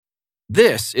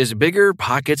This is Bigger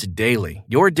Pockets Daily,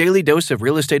 your daily dose of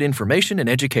real estate information and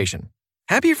education.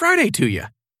 Happy Friday to you.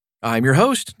 I'm your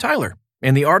host, Tyler,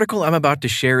 and the article I'm about to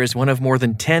share is one of more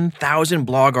than 10,000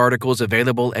 blog articles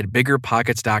available at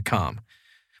biggerpockets.com.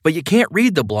 But you can't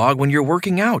read the blog when you're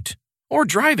working out or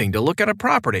driving to look at a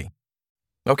property.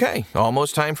 Okay,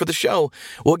 almost time for the show.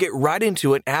 We'll get right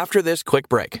into it after this quick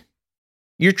break.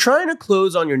 You're trying to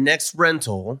close on your next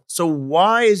rental, so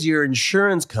why is your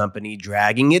insurance company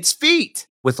dragging its feet?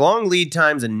 With long lead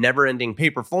times and never-ending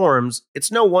paper forms,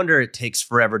 it's no wonder it takes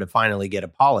forever to finally get a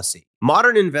policy.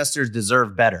 Modern investors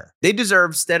deserve better. They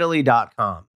deserve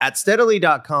Steadily.com. At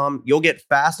Steadily.com, you'll get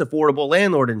fast, affordable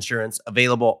landlord insurance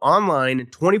available online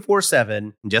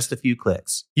 24/7 in just a few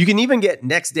clicks. You can even get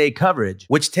next-day coverage,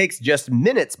 which takes just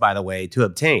minutes, by the way, to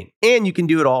obtain. And you can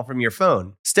do it all from your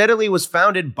phone. Steadily was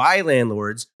founded by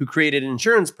landlords who created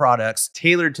insurance products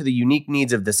tailored to the unique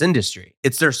needs of this industry.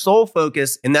 It's their sole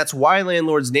focus, and that's why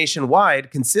landlords nationwide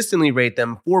consistently rate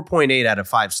them 4.8 out of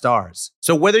 5 stars.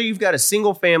 So whether you've got a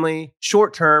single-family,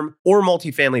 short-term, or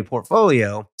multifamily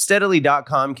portfolio,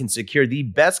 Steadily.com can secure the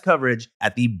best coverage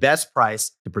at the best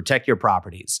price to protect your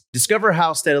properties. Discover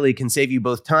how Steadily can save you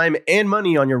both time and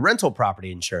money on your rental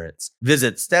property insurance.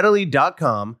 Visit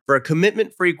Steadily.com for a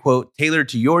commitment-free quote tailored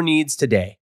to your needs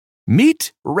today.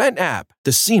 Meet RentApp,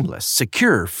 the seamless,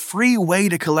 secure, free way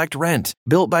to collect rent.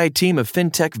 Built by a team of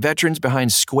fintech veterans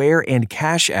behind Square and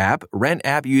Cash App,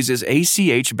 RentApp uses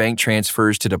ACH bank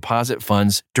transfers to deposit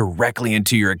funds directly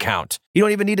into your account. You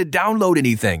don't even need to download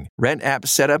anything. RentApp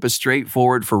setup is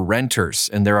straightforward for renters,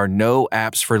 and there are no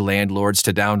apps for landlords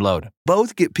to download.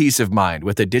 Both get peace of mind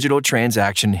with a digital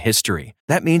transaction history.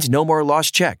 That means no more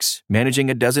lost checks, managing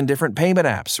a dozen different payment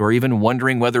apps, or even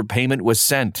wondering whether payment was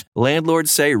sent. Landlords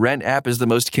say RentApp is the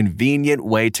most convenient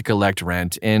way to collect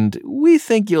rent, and we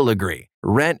think you'll agree.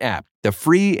 RentApp, the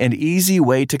free and easy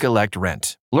way to collect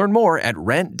rent. Learn more at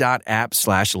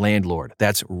rent.app/landlord.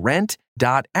 That's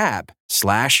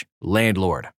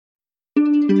rent.app/landlord.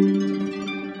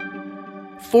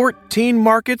 14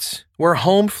 markets where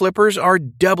home flippers are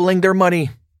doubling their money.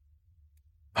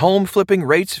 Home flipping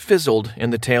rates fizzled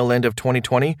in the tail end of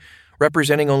 2020,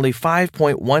 representing only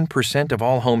 5.1% of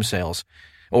all home sales,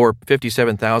 or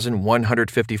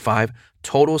 57,155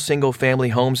 total single-family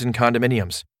homes and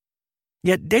condominiums.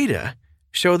 Yet data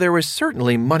show there was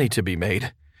certainly money to be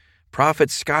made.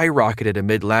 Profits skyrocketed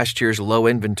amid last year's low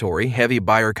inventory, heavy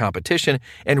buyer competition,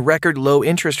 and record low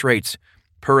interest rates,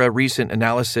 per a recent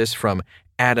analysis from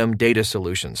ADAM Data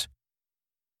Solutions.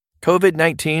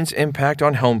 COVID-19's impact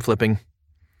on home flipping.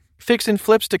 Fix and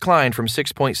flips declined from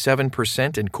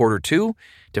 6.7% in quarter 2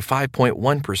 to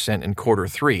 5.1% in quarter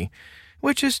 3,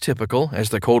 which is typical as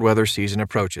the cold weather season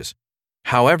approaches.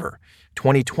 However,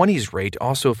 2020's rate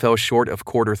also fell short of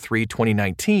quarter 3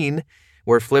 2019,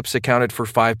 where flips accounted for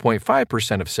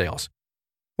 5.5% of sales.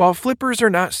 While flippers are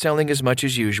not selling as much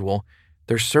as usual,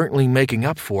 they're certainly making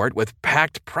up for it with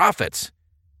packed profits.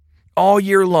 All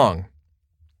year long,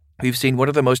 we've seen one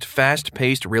of the most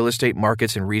fast-paced real estate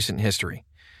markets in recent history.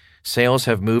 Sales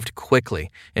have moved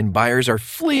quickly, and buyers are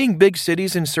fleeing big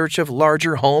cities in search of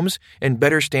larger homes and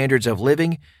better standards of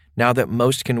living now that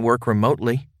most can work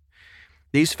remotely.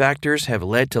 These factors have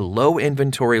led to low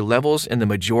inventory levels in the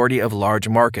majority of large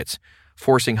markets,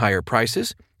 forcing higher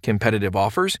prices, competitive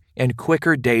offers, and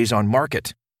quicker days on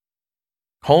market.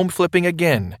 Home flipping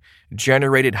again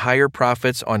generated higher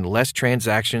profits on less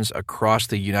transactions across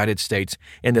the United States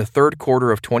in the third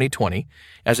quarter of 2020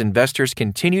 as investors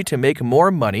continue to make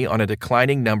more money on a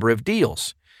declining number of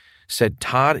deals, said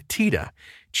Todd Tita,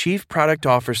 Chief Product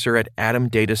Officer at ADAM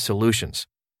Data Solutions.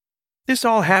 This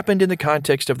all happened in the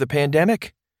context of the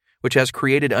pandemic, which has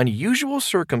created unusual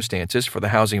circumstances for the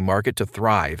housing market to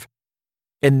thrive.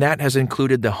 And that has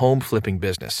included the home flipping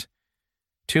business.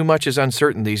 Too much is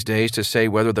uncertain these days to say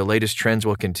whether the latest trends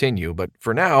will continue, but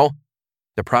for now,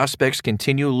 the prospects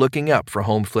continue looking up for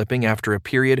home flipping after a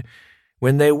period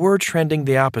when they were trending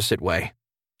the opposite way.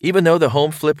 Even though the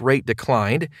home flip rate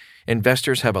declined,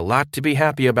 investors have a lot to be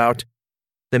happy about.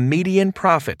 The median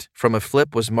profit from a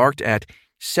flip was marked at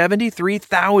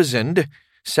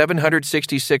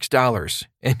 $73,766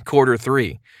 in quarter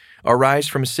 3, a rise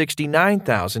from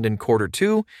 $69,000 in quarter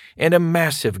 2, and a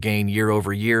massive gain year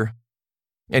over year.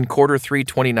 In quarter 3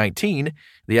 2019,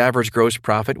 the average gross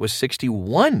profit was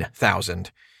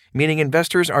 $61,000, meaning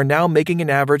investors are now making an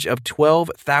average of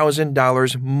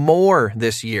 $12,000 more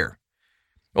this year.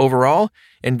 Overall,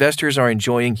 investors are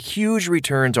enjoying huge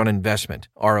returns on investment,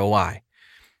 ROI,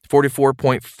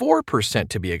 44.4%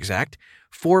 to be exact,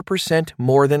 4%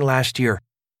 more than last year.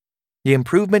 The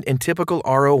improvement in typical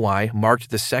ROI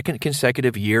marked the second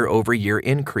consecutive year-over-year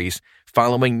increase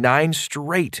following 9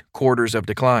 straight quarters of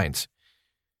declines.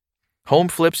 Home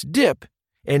flips dip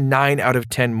in 9 out of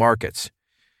 10 markets.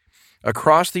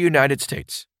 Across the United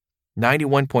States,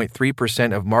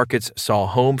 91.3% of markets saw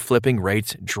home flipping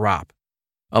rates drop.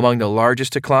 Among the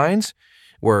largest declines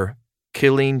were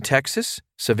Killeen, Texas,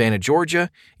 Savannah, Georgia,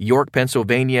 York,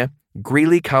 Pennsylvania,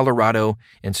 Greeley, Colorado,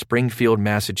 and Springfield,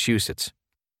 Massachusetts.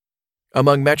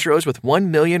 Among metros with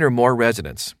 1 million or more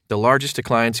residents, the largest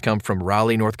declines come from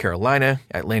Raleigh, North Carolina,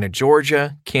 Atlanta,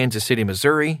 Georgia, Kansas City,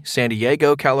 Missouri, San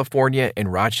Diego, California,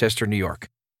 and Rochester, New York.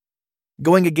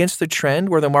 Going against the trend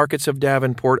were the markets of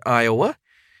Davenport, Iowa,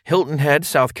 Hilton Head,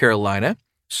 South Carolina,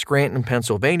 Scranton,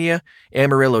 Pennsylvania,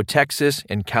 Amarillo, Texas,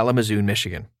 and Kalamazoo,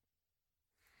 Michigan.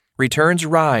 Returns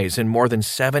rise in more than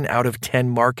 7 out of 10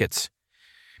 markets.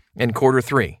 In quarter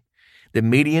 3, the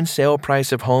median sale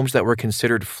price of homes that were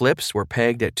considered flips were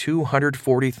pegged at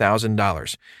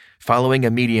 $240,000, following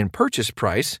a median purchase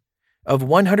price of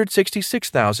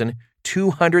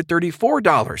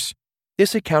 $166,234.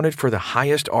 This accounted for the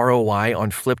highest ROI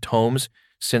on flipped homes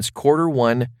since quarter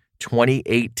 1,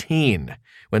 2018,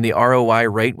 when the ROI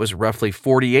rate was roughly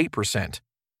 48%.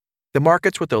 The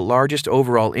markets with the largest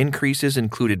overall increases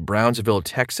included Brownsville,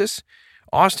 Texas,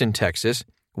 Austin, Texas,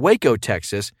 Waco,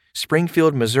 Texas,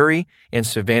 Springfield, Missouri, and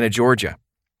Savannah, Georgia.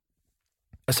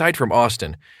 Aside from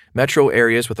Austin, metro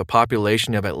areas with a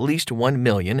population of at least 1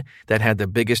 million that had the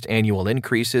biggest annual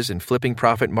increases in flipping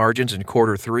profit margins in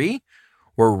quarter 3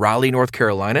 were Raleigh, North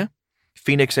Carolina,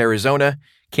 Phoenix, Arizona,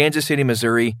 Kansas City,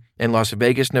 Missouri, and Las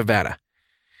Vegas, Nevada.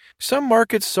 Some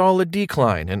markets saw a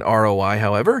decline in ROI,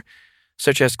 however,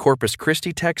 such as Corpus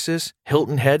Christi, Texas,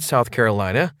 Hilton Head, South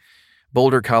Carolina,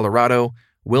 Boulder, Colorado,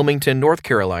 Wilmington, North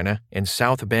Carolina, and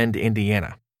South Bend,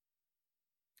 Indiana.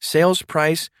 Sales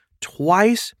price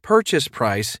twice purchase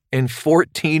price in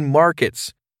 14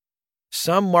 markets.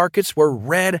 Some markets were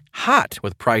red hot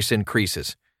with price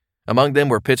increases. Among them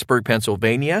were Pittsburgh,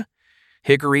 Pennsylvania,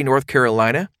 Hickory, North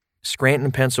Carolina,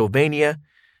 Scranton, Pennsylvania,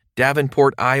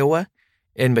 Davenport, Iowa,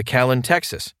 and McAllen,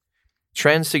 Texas.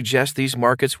 Trends suggest these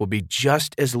markets will be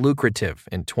just as lucrative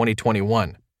in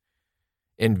 2021.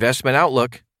 Investment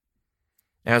outlook.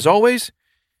 As always,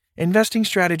 investing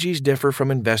strategies differ from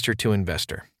investor to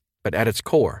investor, but at its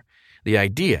core, the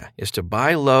idea is to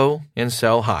buy low and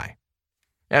sell high.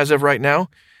 As of right now,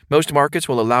 most markets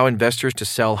will allow investors to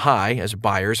sell high as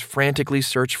buyers frantically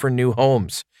search for new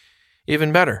homes.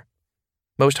 Even better,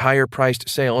 most higher-priced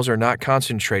sales are not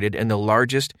concentrated in the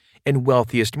largest and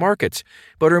wealthiest markets,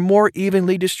 but are more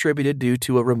evenly distributed due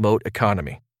to a remote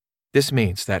economy. This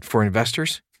means that for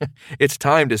investors, it's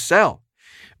time to sell.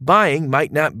 Buying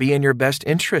might not be in your best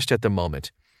interest at the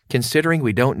moment, considering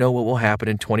we don't know what will happen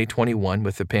in 2021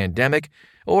 with the pandemic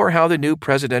or how the new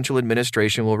presidential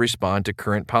administration will respond to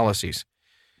current policies.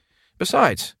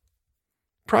 Besides,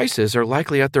 prices are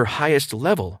likely at their highest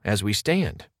level as we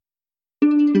stand.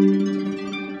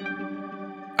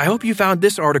 I hope you found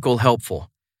this article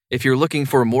helpful. If you're looking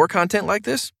for more content like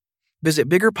this, visit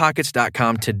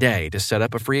biggerpockets.com today to set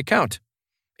up a free account.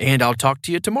 And I'll talk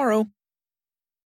to you tomorrow.